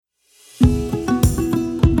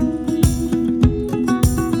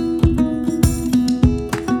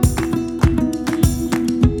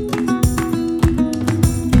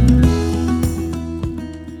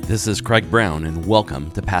This is Craig Brown, and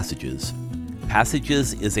welcome to Passages.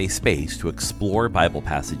 Passages is a space to explore Bible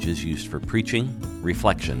passages used for preaching,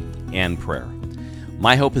 reflection, and prayer.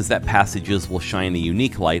 My hope is that Passages will shine a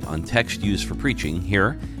unique light on text used for preaching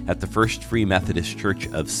here at the First Free Methodist Church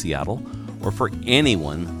of Seattle, or for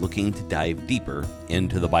anyone looking to dive deeper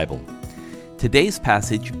into the Bible. Today's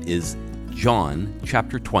passage is John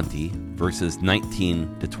chapter 20, verses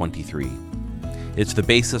 19 to 23. It's the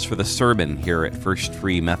basis for the sermon here at First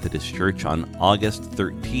Free Methodist Church on August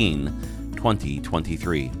 13,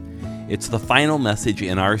 2023. It's the final message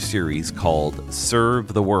in our series called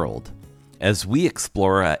Serve the World, as we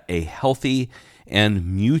explore a healthy and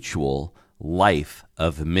mutual life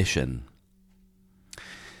of mission.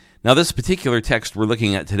 Now, this particular text we're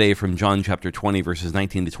looking at today from John chapter 20, verses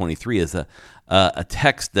 19 to 23 is a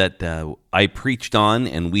text that I preached on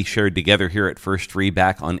and we shared together here at First Free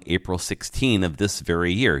back on April 16 of this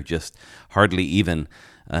very year, just hardly even,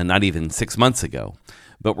 not even 6 months ago.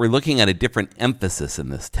 But we're looking at a different emphasis in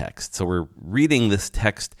this text. So we're reading this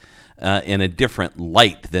text in a different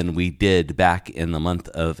light than we did back in the month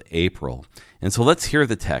of April. And so let's hear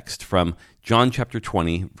the text from John chapter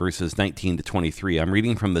 20, verses 19 to 23. I'm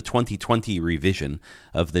reading from the 2020 revision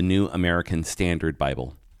of the New American Standard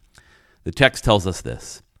Bible. The text tells us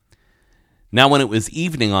this: Now when it was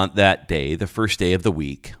evening on that day, the first day of the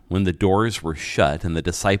week, when the doors were shut and the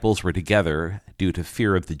disciples were together due to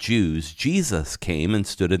fear of the Jews, Jesus came and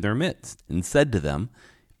stood in their midst and said to them,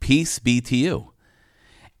 "Peace be to you."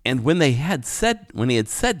 And when he had said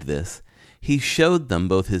this, he showed them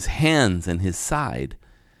both his hands and his side.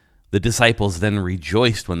 The disciples then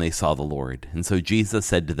rejoiced when they saw the Lord. And so Jesus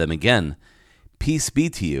said to them again, "Peace be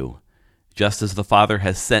to you. Just as the Father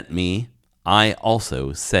has sent me, I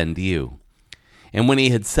also send you." And when he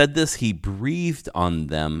had said this, he breathed on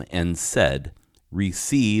them and said,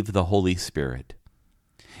 "Receive the Holy Spirit.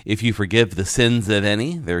 If you forgive the sins of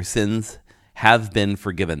any, their sins have been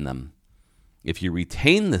forgiven them. If you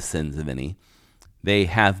retain the sins of any, they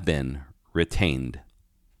have been retained."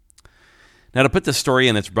 Now, to put the story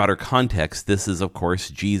in its broader context, this is, of course,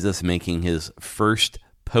 Jesus making his first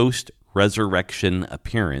post-resurrection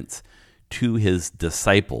appearance to his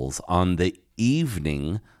disciples on the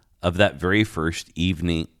evening of that very first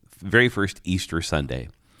Easter Sunday.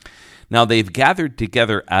 Now, they've gathered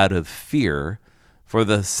together out of fear for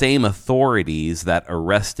the same authorities that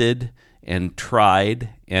arrested and tried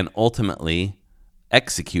and ultimately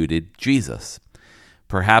executed Jesus.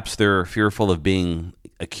 Perhaps they're fearful of being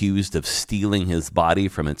accused of stealing his body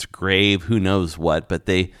from its grave, who knows what, but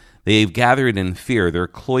they've gathered in fear. They're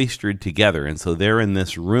cloistered together, and so they're in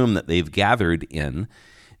this room that they've gathered in.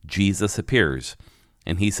 Jesus appears,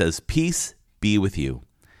 and he says, "Peace be with you."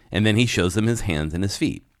 And then he shows them his hands and his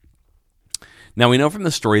feet. Now, we know from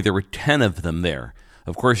the story there were 10 of them there.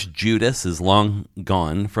 Of course, Judas is long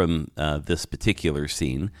gone from this particular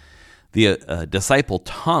scene. The disciple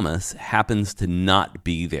Thomas happens to not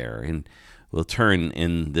be there, and we'll turn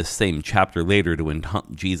in this same chapter later to when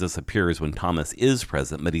Jesus appears when Thomas is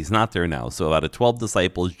present, but he's not there now. So out of 12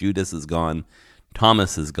 disciples, Judas is gone,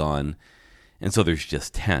 Thomas is gone, and so there's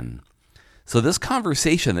just 10. So this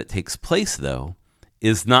conversation that takes place, though,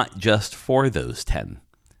 is not just for those 10.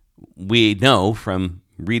 We know from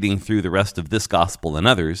reading through the rest of this gospel and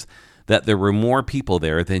others that there were more people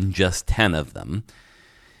there than just 10 of them.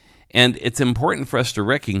 And it's important for us to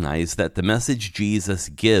recognize that the message Jesus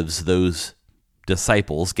gives those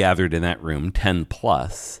disciples gathered in that room, 10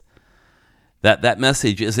 plus, that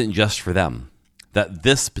message isn't just for them, that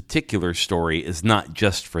this particular story is not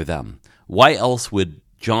just for them. Why else would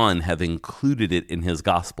John have included it in his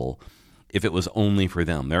gospel if it was only for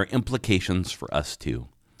them? There are implications for us too.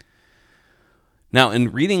 Now,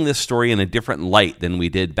 in reading this story in a different light than we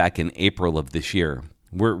did back in April of this year,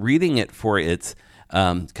 we're reading it for its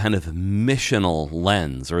kind of missional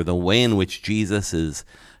lens, or the way in which Jesus is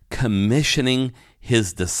commissioning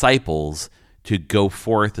his disciples to go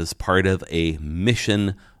forth as part of a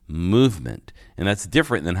mission movement. And that's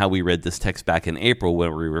different than how we read this text back in April,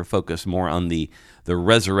 where we were focused more on the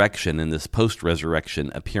resurrection and this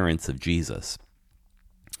post-resurrection appearance of Jesus.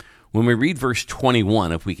 When we read verse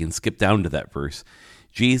 21, if we can skip down to that verse,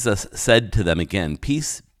 Jesus said to them again,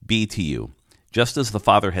 "Peace be to you. Just as the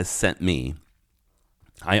Father has sent me,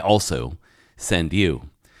 I also send you."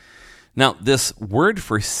 Now, this word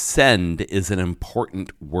for send is an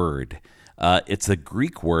important word. It's a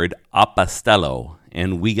Greek word, apostello,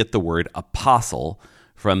 and we get the word apostle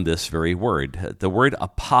from this very word. The word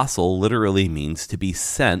apostle literally means to be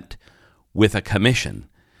sent with a commission.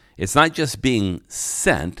 It's not just being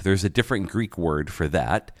sent. There's a different Greek word for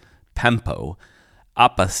that, pempo.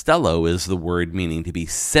 Apostello is the word meaning to be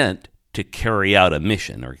sent to carry out a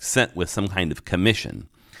mission or sent with some kind of commission.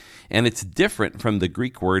 And it's different from the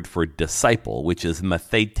Greek word for disciple, which is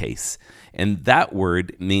mathetes. And that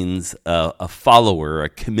word means a follower, a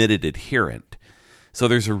committed adherent. So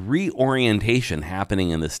there's a reorientation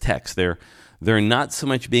happening in this text. They're not so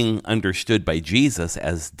much being understood by Jesus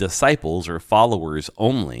as disciples or followers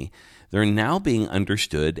only. They're now being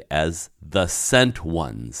understood as the sent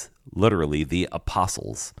ones, literally the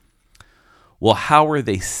apostles. Well, how are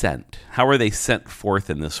they sent? How are they sent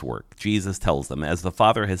forth in this work? Jesus tells them, as the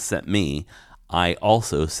Father has sent me, I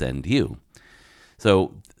also send you.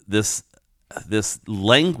 So this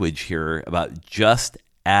language here about just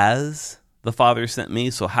as the Father sent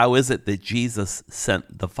me, so how is it that Jesus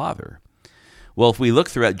sent the Father? Well, if we look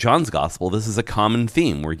throughout John's Gospel, this is a common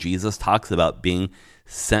theme where Jesus talks about being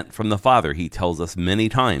sent from the Father. He tells us many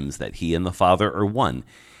times that he and the Father are one.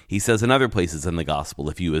 He says in other places in the Gospel,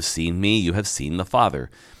 if you have seen me, you have seen the Father.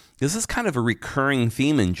 This is kind of a recurring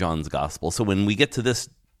theme in John's Gospel. So when we get to this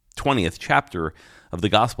 20th chapter of the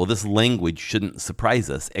Gospel, this language shouldn't surprise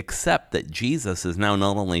us, except that Jesus is now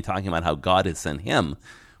not only talking about how God has sent him,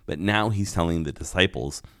 but now he's telling the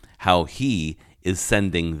disciples how he is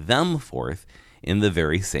sending them forth in the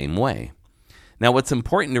very same way. Now, what's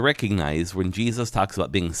important to recognize when Jesus talks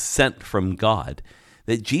about being sent from God,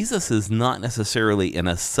 that Jesus is not necessarily in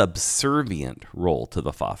a subservient role to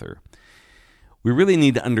the Father. We really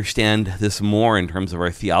need to understand this more in terms of our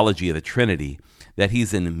theology of the Trinity, that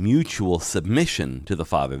he's in mutual submission to the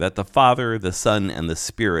Father, that the Father, the Son, and the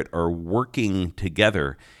Spirit are working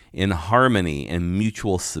together in harmony and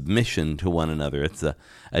mutual submission to one another. It's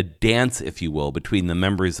a dance, if you will, between the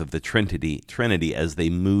members of the Trinity as they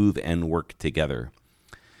move and work together.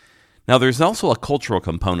 Now, there's also a cultural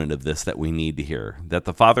component of this that we need to hear, that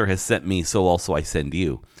the Father has sent me, so also I send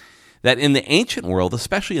you. That in the ancient world,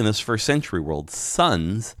 especially in this first century world,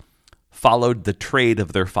 sons followed the trade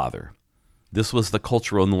of their father. This was the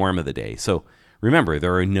cultural norm of the day. So remember,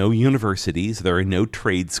 there are no universities, there are no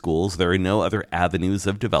trade schools, there are no other avenues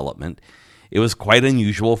of development. It was quite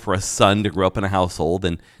unusual for a son to grow up in a household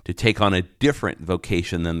and to take on a different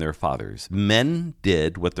vocation than their fathers. Men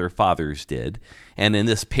did what their fathers did, and in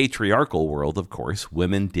this patriarchal world, of course,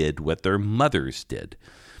 women did what their mothers did.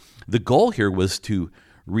 The goal here was to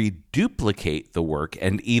reduplicate the work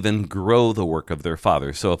and even grow the work of their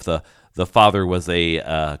father. So if the father was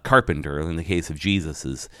a carpenter, in the case of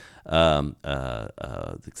Jesus's somewhat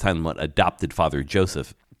adopted father,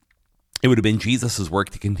 Joseph, it would have been Jesus'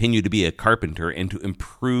 work to continue to be a carpenter and to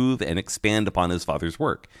improve and expand upon his father's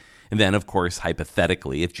work. And then, of course,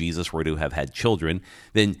 hypothetically, if Jesus were to have had children,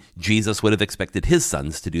 then Jesus would have expected his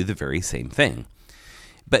sons to do the very same thing.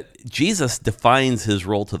 But Jesus defines his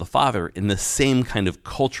role to the Father in the same kind of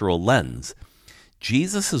cultural lens.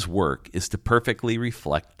 Jesus' work is to perfectly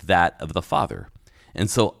reflect that of the Father. And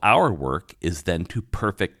so our work is then to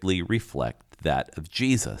perfectly reflect that of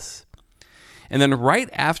Jesus. And then right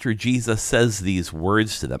after Jesus says these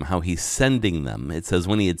words to them, how he's sending them, it says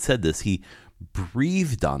when he had said this, he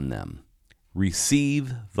breathed on them,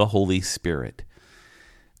 receive the Holy Spirit.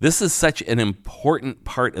 This is such an important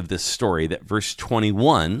part of this story that verse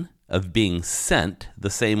 21 of being sent, the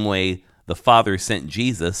same way the Father sent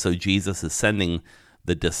Jesus, so Jesus is sending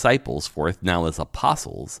the disciples forth now as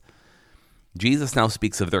apostles. Jesus now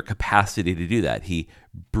speaks of their capacity to do that. He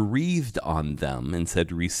breathed on them and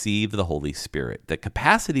said, receive the Holy Spirit. The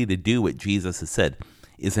capacity to do what Jesus has said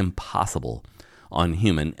is impossible on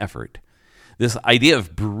human effort. This idea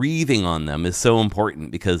of breathing on them is so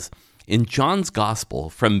important because in John's gospel,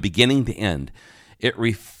 from beginning to end, it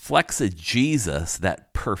reflects a Jesus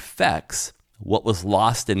that perfects what was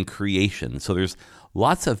lost in creation. So there's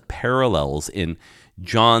lots of parallels in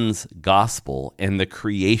John's gospel and the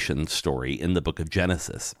creation story in the book of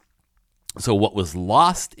Genesis. So what was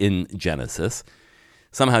lost in Genesis,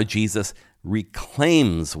 somehow Jesus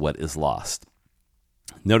reclaims what is lost.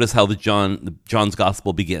 Notice how John's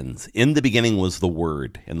gospel begins. In the beginning was the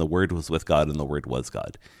Word, and the Word was with God, and the Word was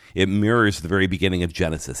God. It mirrors the very beginning of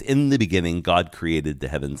Genesis. In the beginning, God created the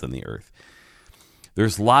heavens and the earth.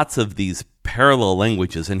 There's lots of these parallel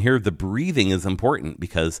languages, and here the breathing is important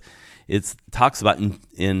because it talks about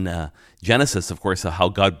in Genesis, of course, how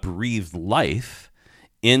God breathed life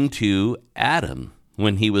into Adam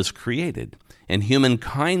when he was created. And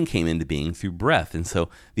humankind came into being through breath. And so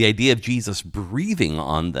the idea of Jesus breathing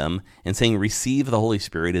on them and saying, receive the Holy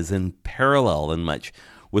Spirit is in parallel and much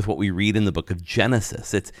with what we read in the book of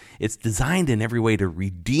Genesis. It's designed in every way to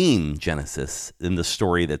redeem Genesis in the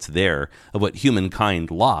story that's there of what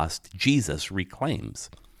humankind lost, Jesus reclaims.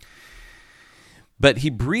 But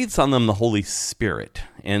he breathes on them the Holy Spirit.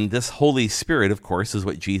 And this Holy Spirit, of course, is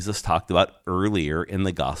what Jesus talked about earlier in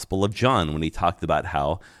the Gospel of John when he talked about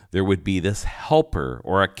how there would be this helper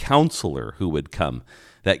or a counselor who would come.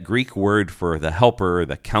 That Greek word for the helper or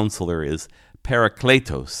the counselor is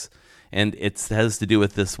parakletos. And it has to do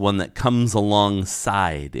with this one that comes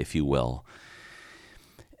alongside, if you will.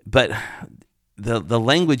 But the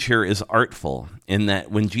language here is artful in that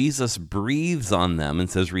when Jesus breathes on them and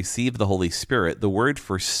says, receive the Holy Spirit, the word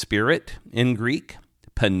for spirit in Greek,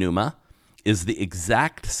 pneuma, is the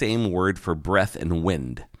exact same word for breath and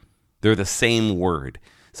wind. They're the same word.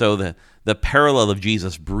 So the parallel of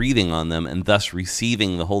Jesus breathing on them and thus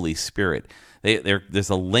receiving the Holy Spirit, there's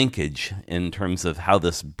a linkage in terms of how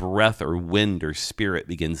this breath or wind or spirit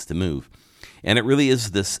begins to move. And it really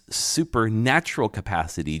is this supernatural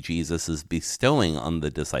capacity Jesus is bestowing on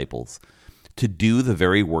the disciples to do the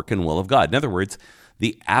very work and will of God. In other words,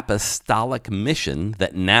 the apostolic mission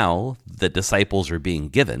that now the disciples are being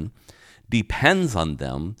given depends on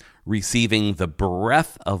them receiving the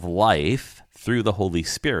breath of life through the Holy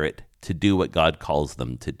Spirit to do what God calls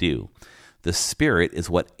them to do. The Spirit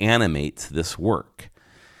is what animates this work.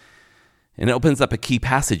 And it opens up a key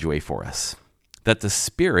passageway for us, that the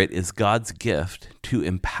Spirit is God's gift to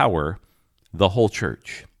empower the whole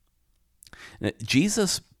church.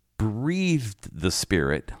 Jesus breathed the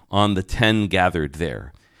Spirit on the 10 gathered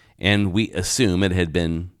there, and we assume it has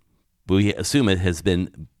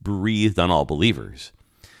been breathed on all believers.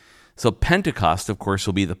 So Pentecost, of course,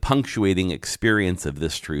 will be the punctuating experience of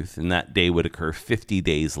this truth, and that day would occur 50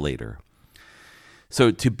 days later. So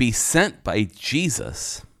to be sent by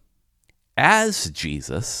Jesus, as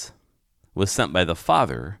Jesus was sent by the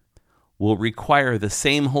Father, will require the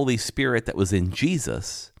same Holy Spirit that was in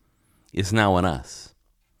Jesus is now in us.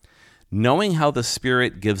 Knowing how the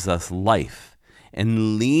Spirit gives us life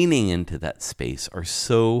and leaning into that space are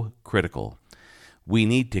so critical. We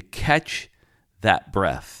need to catch that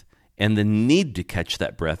breath, and the need to catch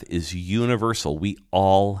that breath is universal. We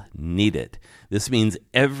all need it. This means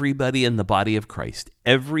everybody in the body of Christ,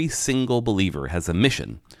 every single believer has a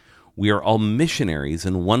mission. We are all missionaries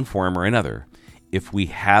in one form or another. If we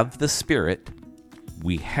have the Spirit,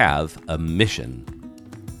 we have a mission.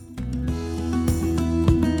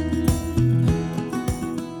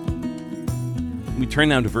 We turn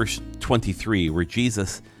now to verse 23, where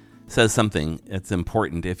Jesus says something that's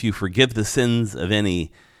important. If you forgive the sins of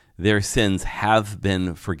any, their sins have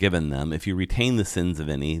been forgiven them. If you retain the sins of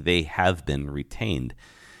any, they have been retained.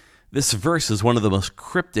 This verse is one of the most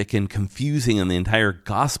cryptic and confusing in the entire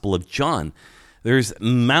Gospel of John. There's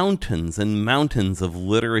mountains and mountains of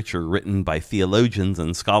literature written by theologians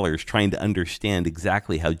and scholars trying to understand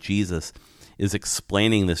exactly how Jesus is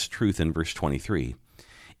explaining this truth in verse 23.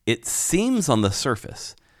 It seems on the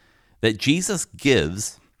surface that Jesus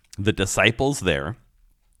gives the disciples there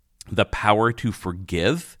the power to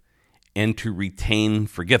forgive and to retain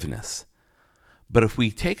forgiveness. But if we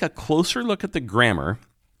take a closer look at the grammar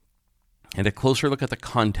and a closer look at the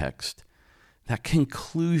context, that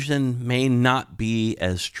conclusion may not be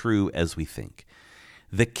as true as we think.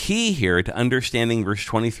 The key here to understanding verse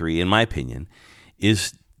 23, in my opinion,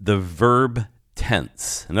 is the verb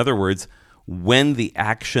tense. In other words, when the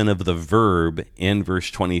action of the verb in verse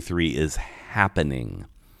 23 is happening.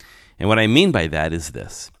 And what I mean by that is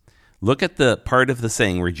this. Look at the part of the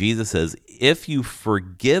saying where Jesus says, if you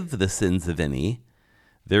forgive the sins of any,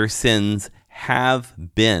 their sins have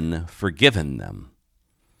been forgiven them.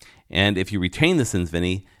 And if you retain the sins of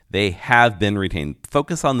any, they have been retained.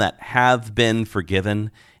 Focus on that have been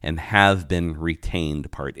forgiven and have been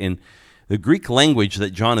retained part. In the Greek language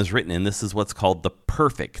that John is written in, this is what's called the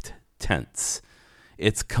perfect tense.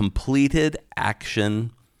 It's completed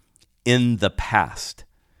action in the past.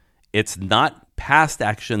 It's not past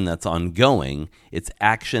action that's ongoing. It's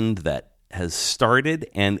action that has started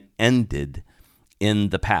and ended in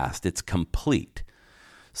the past. It's complete.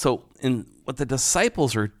 So in what the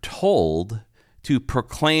disciples are told to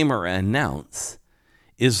proclaim or announce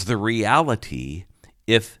is the reality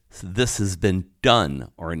if this has been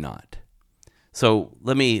done or not. So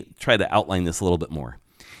let me try to outline this a little bit more.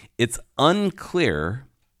 It's unclear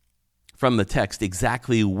from the text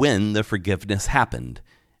exactly when the forgiveness happened.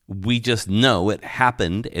 We just know it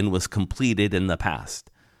happened and was completed in the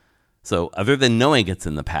past. So other than knowing it's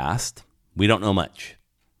in the past, we don't know much.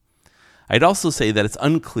 I'd also say that it's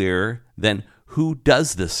unclear then who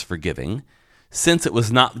does this forgiving, since it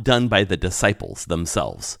was not done by the disciples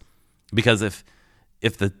themselves. Because if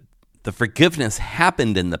the forgiveness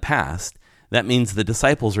happened in the past, that means the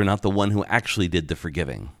disciples are not the one who actually did the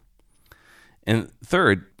forgiving. And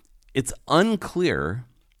third, it's unclear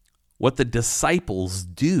what the disciples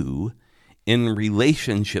do in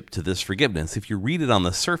relationship to this forgiveness. If you read it on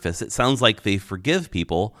the surface, it sounds like they forgive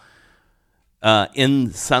people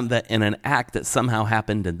in an act that somehow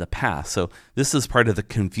happened in the past. So this is part of the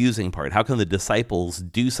confusing part. How can the disciples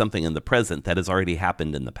do something in the present that has already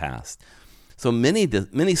happened in the past? So many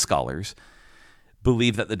scholars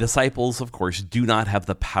believe that the disciples, of course, do not have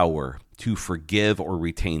the power to forgive or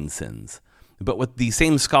retain sins. But what these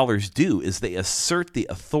same scholars do is they assert the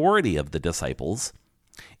authority of the disciples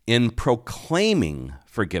in proclaiming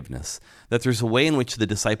forgiveness, that there's a way in which the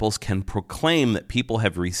disciples can proclaim that people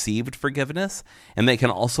have received forgiveness, and they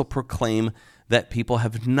can also proclaim that people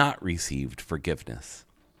have not received forgiveness.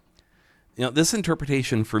 This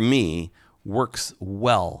interpretation for me works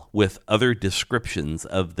well with other descriptions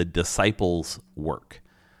of the disciples' work.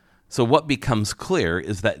 So what becomes clear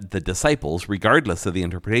is that the disciples, regardless of the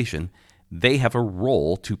interpretation, they have a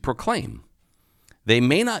role to proclaim. They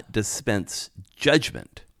may not dispense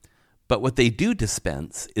judgment, but what they do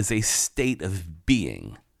dispense is a state of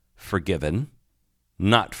being, forgiven,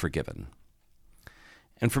 not forgiven.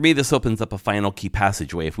 And for me, this opens up a final key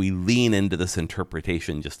passageway if we lean into this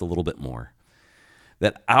interpretation just a little bit more.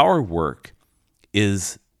 That our work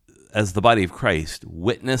is, as the body of Christ,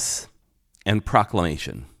 witness and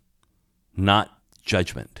proclamation, not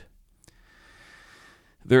judgment.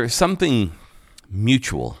 There is something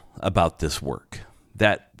mutual about this work,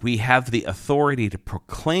 that we have the authority to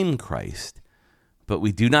proclaim Christ, but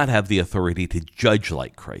we do not have the authority to judge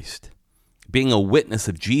like Christ. Being a witness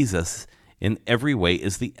of Jesus in every way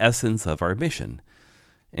is the essence of our mission.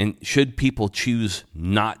 And should people choose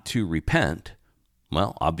not to repent,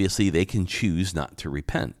 well, obviously they can choose not to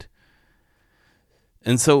repent.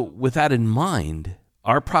 And so with that in mind,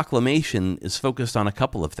 our proclamation is focused on a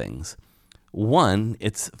couple of things. One,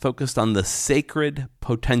 it's focused on the sacred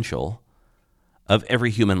potential of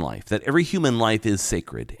every human life, that every human life is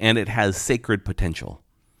sacred and it has sacred potential.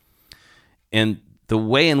 And the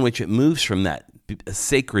way in which it moves from that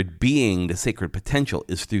sacred being to sacred potential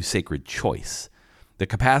is through sacred choice. The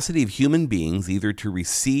capacity of human beings either to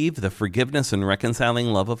receive the forgiveness and reconciling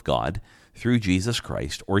love of God through Jesus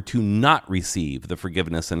Christ, or to not receive the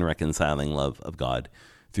forgiveness and reconciling love of God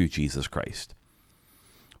through Jesus Christ.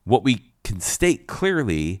 What we can state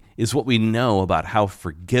clearly is what we know about how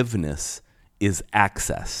forgiveness is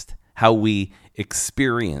accessed, how we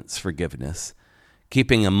experience forgiveness,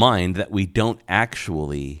 keeping in mind that we don't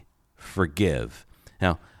actually forgive.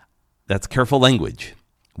 Now, that's careful language.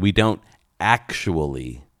 We don't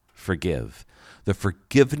actually forgive. The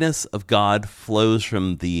forgiveness of God flows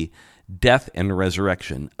from the death and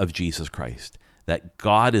resurrection of Jesus Christ, that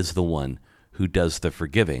God is the one who does the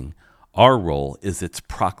forgiving. Our role is its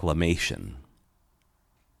proclamation.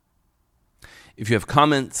 If you have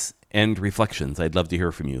comments and reflections, I'd love to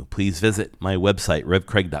hear from you. Please visit my website,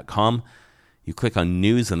 revcraig.com. You click on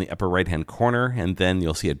News in the upper right-hand corner, and then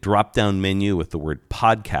you'll see a drop-down menu with the word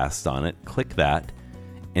Podcast on it. Click that,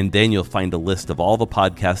 and then you'll find a list of all the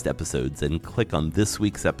podcast episodes, and click on this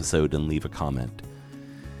week's episode and leave a comment.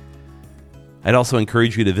 I'd also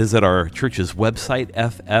encourage you to visit our church's website,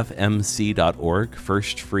 ffmc.org,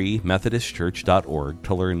 firstfreemethodistchurch.org,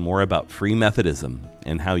 to learn more about Free Methodism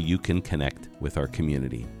and how you can connect with our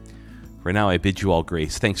community. For now, I bid you all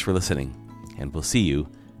grace. Thanks for listening, and we'll see you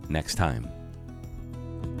next time.